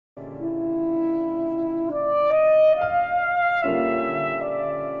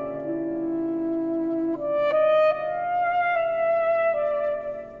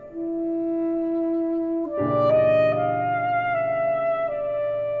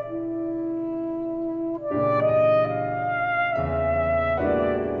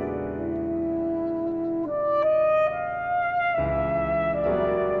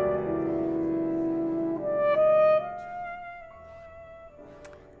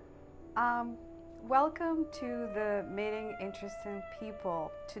Um, Welcome to the Meeting Interesting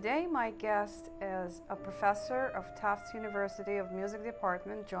People. Today my guest is a professor of Tufts University of Music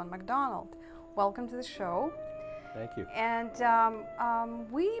Department, John McDonald. Welcome to the show. Thank you. And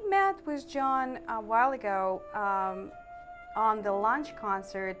we met with John a while ago on the lunch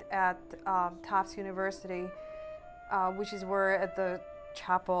concert at Tufts University, which is where at the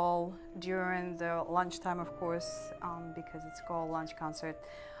chapel during the lunchtime, of course, because it's called lunch concert.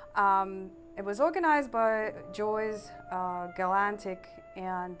 It was organized by Joyce Galantic,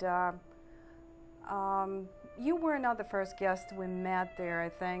 and you were not the first guest we met there, I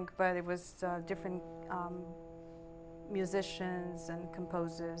think, but it was different musicians and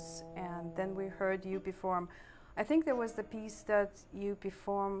composers, and then we heard you perform. I think there was the piece that you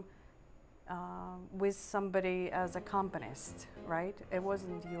performed with somebody as accompanist, right? It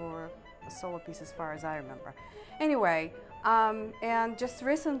wasn't your solo piece as far as I remember. Anyway, and just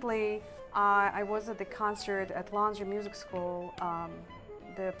recently I was at the concert at Laundry Music School,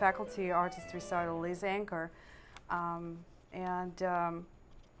 the faculty artist recital Liz Anchor, and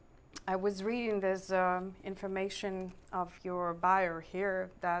I was reading this information of your bio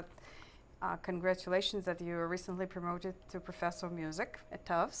here that congratulations that you were recently promoted to Professor of Music at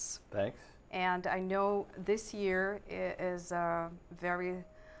Tufts. Thanks. And I know this year is a very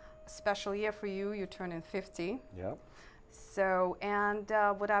special year for you. You're turning 50. Yep. So, and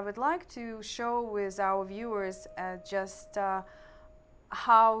what I would like to show with our viewers just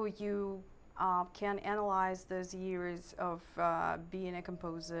how you can analyze those years of being a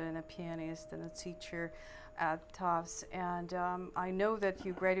composer and a pianist and a teacher at Tufts. And I know that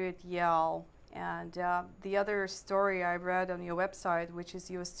you graduated Yale. And the other story I read on your website, which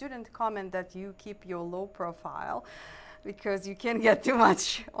is your student comment that you keep your low profile because you can't get too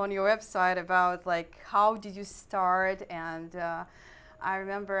much on your website about like how did you start. And I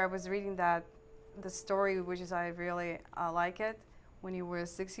remember I was reading the story, which is I really like it, when you were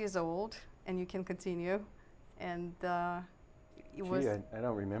 6 years old, and you can continue. And it was. I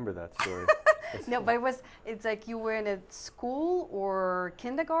don't remember that story. No, but it's like you were in a school or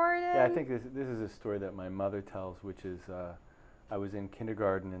kindergarten? Yeah, I think this is a story that my mother tells, which is I was in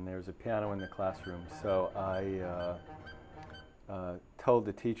kindergarten and there was a piano in the classroom. So I told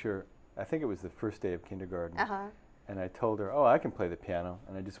the teacher, I think it was the first day of kindergarten, and I told her, oh, I can play the piano.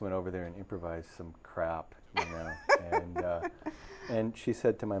 And I just went over there and improvised some crap, you know. And she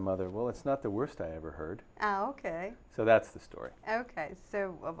said to my mother, well, it's not the worst I ever heard. Oh, okay. So that's the story. Okay,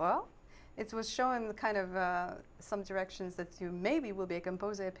 so, well, it was showing kind of some directions that you maybe will be a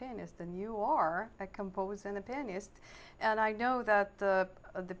composer, a pianist, and you are a composer and a pianist. And I know that the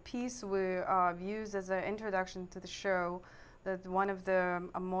piece we used as an introduction to the show, that one of the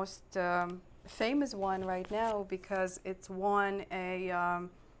most famous one right now, because it's won a,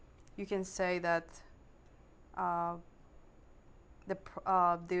 you can say that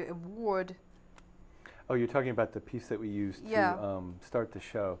the award. Oh, you're talking about the piece that we used to start the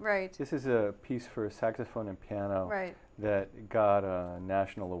show. Right. This is a piece for saxophone and piano that got a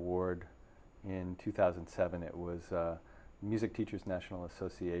national award in 2007. It was Music Teachers National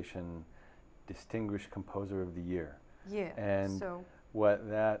Association Distinguished Composer of the Year. Yeah. And so what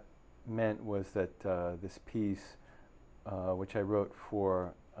that meant was that this piece, which I wrote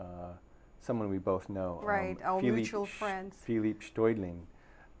for someone we both know. Right, our mutual friends. Philippe Steudling.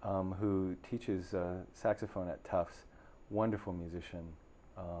 Who teaches saxophone at Tufts, wonderful musician.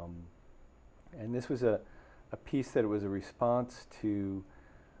 And this was a piece that was a response to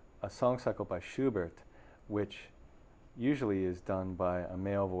a song cycle by Schubert, which usually is done by a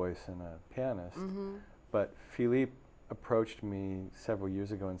male voice and a pianist. But Philippe approached me several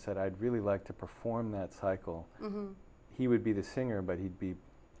years ago and said, I'd really like to perform that cycle. He would be the singer, but he'd be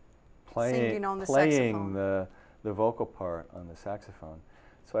playing the vocal part on the saxophone.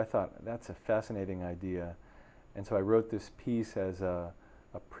 So I thought, that's a fascinating idea. And so I wrote this piece as a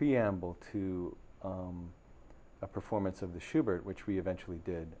preamble to a performance of the Schubert, which we eventually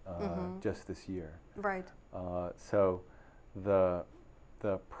did just this year. Right. So the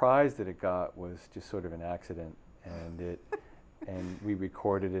prize that it got was just sort of an accident, and and we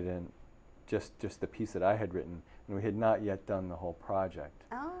recorded it in just the piece that I had written, and we had not yet done the whole project.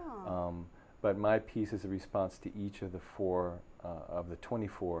 Oh. But my piece is a response to each of the of the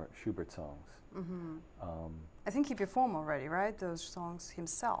 24 Schubert songs. I think he performed already, right? Those songs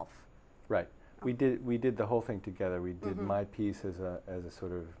himself. Right. Oh. We did the whole thing together. We did my piece as a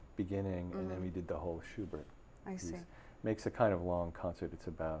sort of beginning, and then we did the whole Schubert. I see. Makes a kind of long concert. It's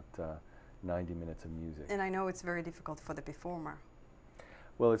about 90 minutes of music. And I know it's very difficult for the performer.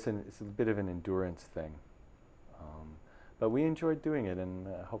 Well, it's a bit of an endurance thing. but we enjoyed doing it, and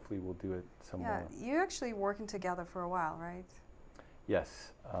hopefully we'll do it some more. Yeah, you're actually working together for a while, right?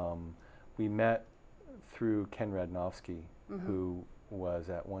 Yes. We met through Ken Radnofsky, who was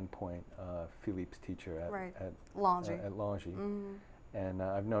at one point Philippe's teacher at Langy. And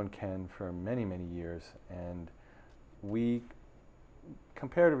I've known Ken for many, many years, and we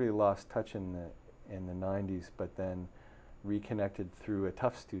comparatively lost touch in the 90s, but then reconnected through a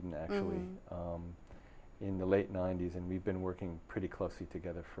Tufts student, actually, in the late 90s, and we've been working pretty closely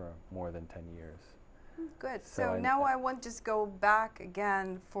together for more than 10 years. Good. So now I want to just go back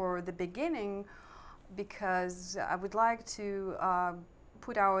again for the beginning, because I would like to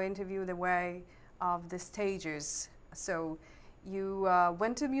put our interview the way of the stages. So you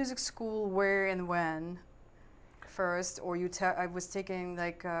went to music school where and when first, or I was taking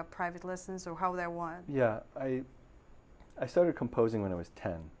like private lessons, or how that went? Yeah, I started composing when I was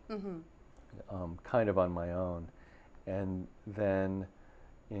 10, kind of on my own, and then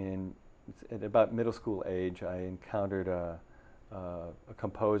at about middle school age, I encountered a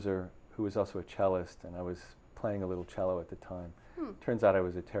composer who was also a cellist, and I was playing a little cello at the time. Turns out I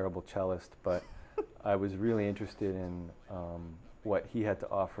was a terrible cellist, but I was really interested in what he had to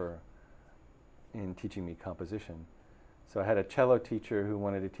offer in teaching me composition. So I had a cello teacher who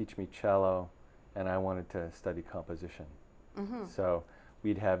wanted to teach me cello, and I wanted to study composition. So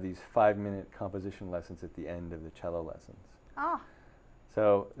we'd have these 5-minute composition lessons at the end of the cello lessons.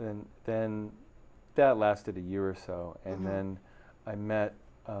 So then that lasted a year or so, and then I met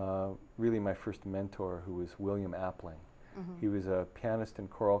really my first mentor, who was William Appling. He was a pianist and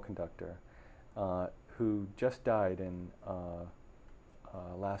choral conductor who just died in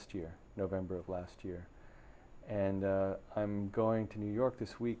last year, November of last year. And I'm going to New York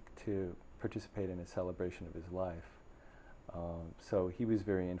this week to participate in a celebration of his life. So he was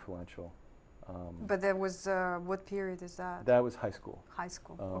very influential. But that was, what period is that? That was high school. High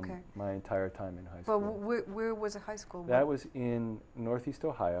school, okay. My entire time in high school. But where was the high school? That was in Northeast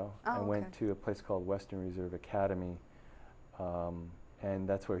Ohio. Oh, I went to a place called Western Reserve Academy, and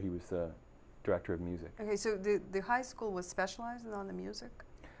that's where he was the director of music. Okay, so the high school was specialized on the music?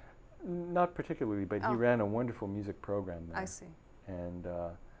 Not particularly, but he ran a wonderful music program there. I see. And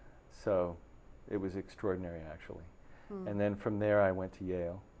so it was extraordinary, actually. And then from there I went to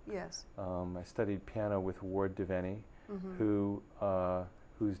Yale. Yes. I studied piano with Ward Devaney,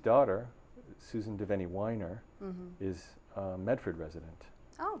 whose daughter, Susan Devaney Weiner, is a Medford resident.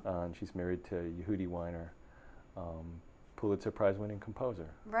 And she's married to Yehudi Weiner, Pulitzer Prize-winning composer,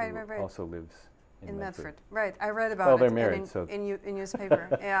 who also lives in Medford. Right, I read about it. They're married, in newspaper.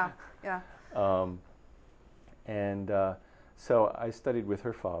 Yeah. So I studied with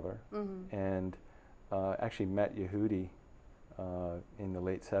her father, and actually met Yehudi in the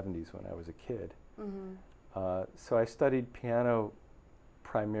late 70s when I was a kid. So I studied piano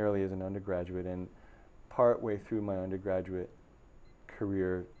primarily as an undergraduate, and partway through my undergraduate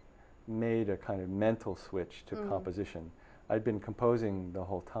career made a kind of mental switch to composition. I'd been composing the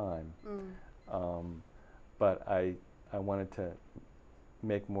whole time, but I wanted to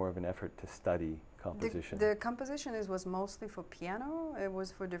make more of an effort to study composition. The composition was mostly for piano, or it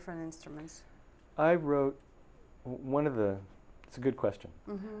was for different instruments? I wrote it's a good question.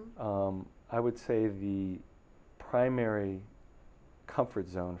 I would say the primary comfort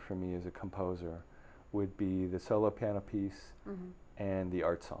zone for me as a composer would be the solo piano piece and the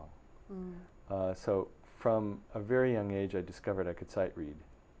art song. So from a very young age, I discovered I could sight read.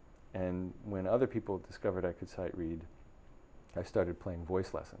 And when other people discovered I could sight read, I started playing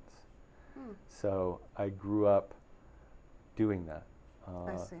voice lessons. So I grew up doing that.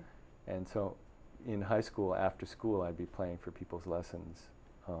 I see. And so in high school, after school, I'd be playing for people's lessons,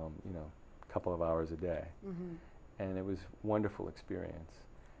 a couple of hours a day. And it was a wonderful experience.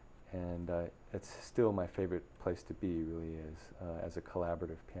 And it's still my favorite place to be, really, is as a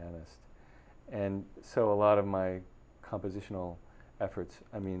collaborative pianist. And so a lot of my compositional efforts,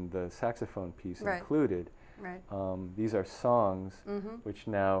 the saxophone piece included, these are songs which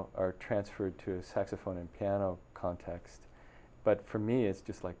now are transferred to a saxophone and piano context. But for me, it's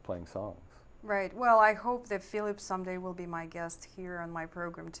just like playing songs. Right. Well, I hope that Philip someday will be my guest here on my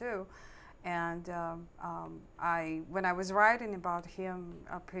program too. And when I was writing about him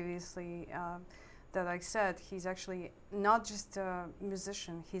previously, that I said he's actually not just a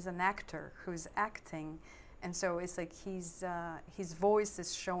musician; he's an actor who's acting, and so it's like his voice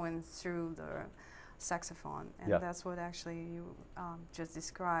is showing through the saxophone, and that's what actually you just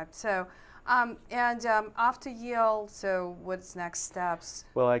described. So. After Yale, so what's next steps?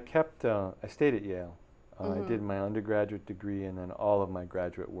 Well, I stayed at Yale. I did my undergraduate degree and then all of my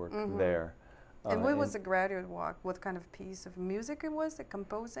graduate work there. And what was the graduate work? What kind of piece of music it was?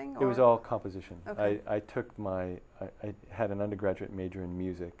 Composing? It was all composition. Okay. I took I had an undergraduate major in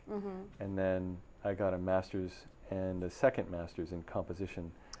music, and then I got a master's and a second master's in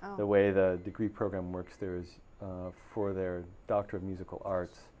composition. Oh. The way the degree program works there is for their Doctor of Musical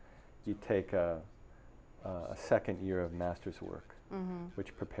Arts, you take a second year of master's work,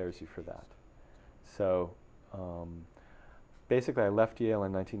 which prepares you for that. So basically I left Yale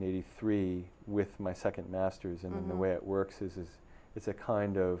in 1983 with my second master's, and then the way it works is it's a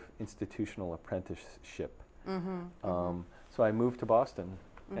kind of institutional apprenticeship. So I moved to Boston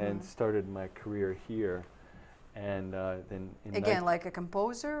and started my career here, and then again, like a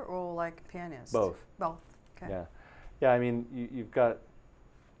composer or like a pianist? Both. Both. Okay. Yeah, yeah. I mean, you've got.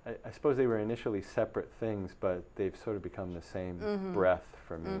 I suppose they were initially separate things, but they've sort of become the same breath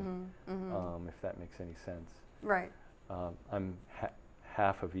for me, if that makes any sense. Right. I'm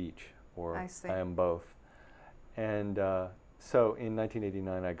half of each, or I see. I am both. And so in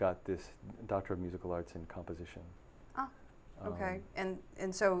 1989, I got this Doctor of Musical Arts in composition. Ah, okay.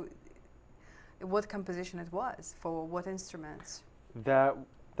 And so what composition it was, for what instruments?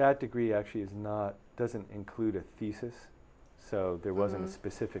 That degree actually doesn't include a thesis, so there wasn't a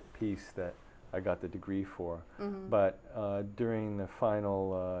specific piece that I got the degree for. But during the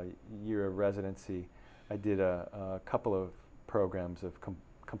final year of residency, I did a couple of programs of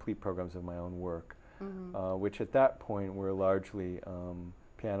complete programs of my own work, which at that point were largely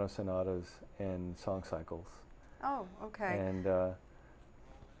piano sonatas and song cycles. Oh, okay. And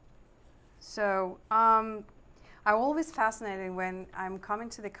so I'm always fascinated when I'm coming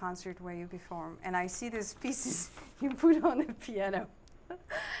to the concert where you perform, and I see these pieces you put on the piano,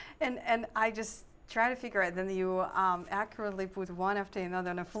 and I just try to figure out. Then you accurately put one after another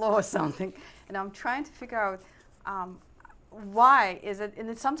on the floor or something, and I'm trying to figure out why is it.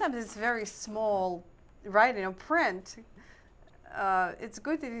 And sometimes it's very small, right? Print. It's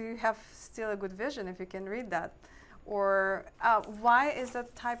good if you have still a good vision, if you can read that. Or why is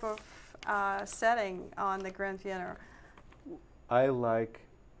that type of setting on the grand piano? I like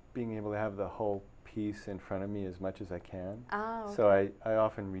being able to have the whole piece in front of me as much as I can. Oh, okay. So I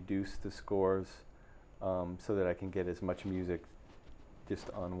often reduce the scores so that I can get as much music just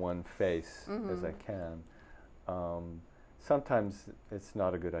on one face as I can. Sometimes it's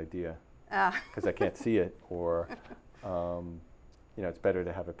not a good idea because I can't see it, or it's better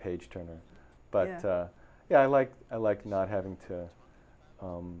to have a page turner. But I like not having to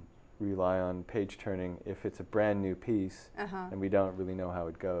rely on page turning if it's a brand new piece and we don't really know how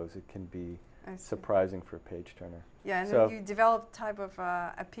it goes. It can be surprising for a page turner. Yeah, and so then you develop type of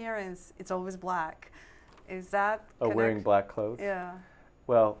appearance. It's always black. Is that wearing black clothes? Yeah.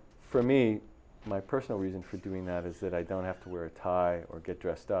 Well, for me, my personal reason for doing that is that I don't have to wear a tie or get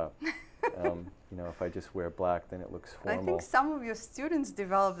dressed up. If I just wear black, then it looks formal. I think some of your students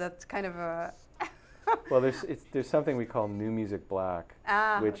develop that kind of a. Well, there's something we call new music black,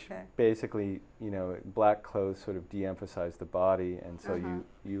 which basically, black clothes sort of de-emphasize the body, and so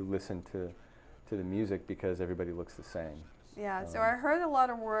you listen to the music because everybody looks the same. Yeah, so I heard a lot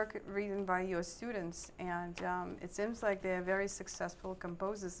of work written by your students, and it seems like they're very successful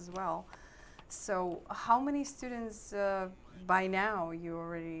composers as well. So how many students by now you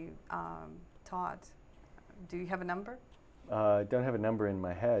already taught? Do you have a number? I don't have a number in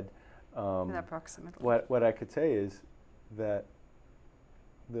my head. Approximately. What I could say is that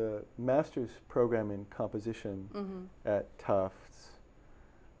the master's program in composition at Tufts,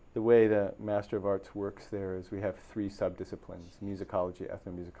 the way the Master of Arts works there is we have 3 subdisciplines: musicology,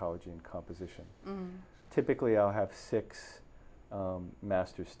 ethnomusicology, and composition. Typically I'll have 6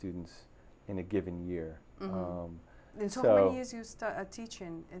 master's students in a given year. And so how many years you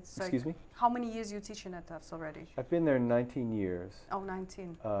teaching? Excuse me? How many years you teaching at Tufts already? I've been there 19 years. Oh,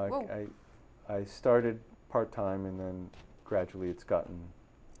 19. I started part-time, and then gradually it's gotten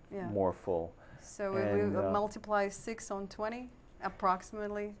more full. So we multiply 6 on 20,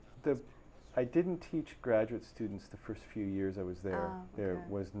 approximately? I didn't teach graduate students the first few years I was there. There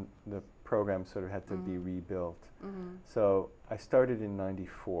was the program sort of had to be rebuilt. So I started in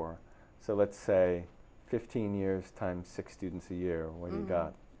 '94. So let's say 15 years times 6 students a year. What do you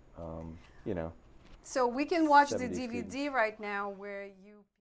got? So we can watch the DVD students. right now where you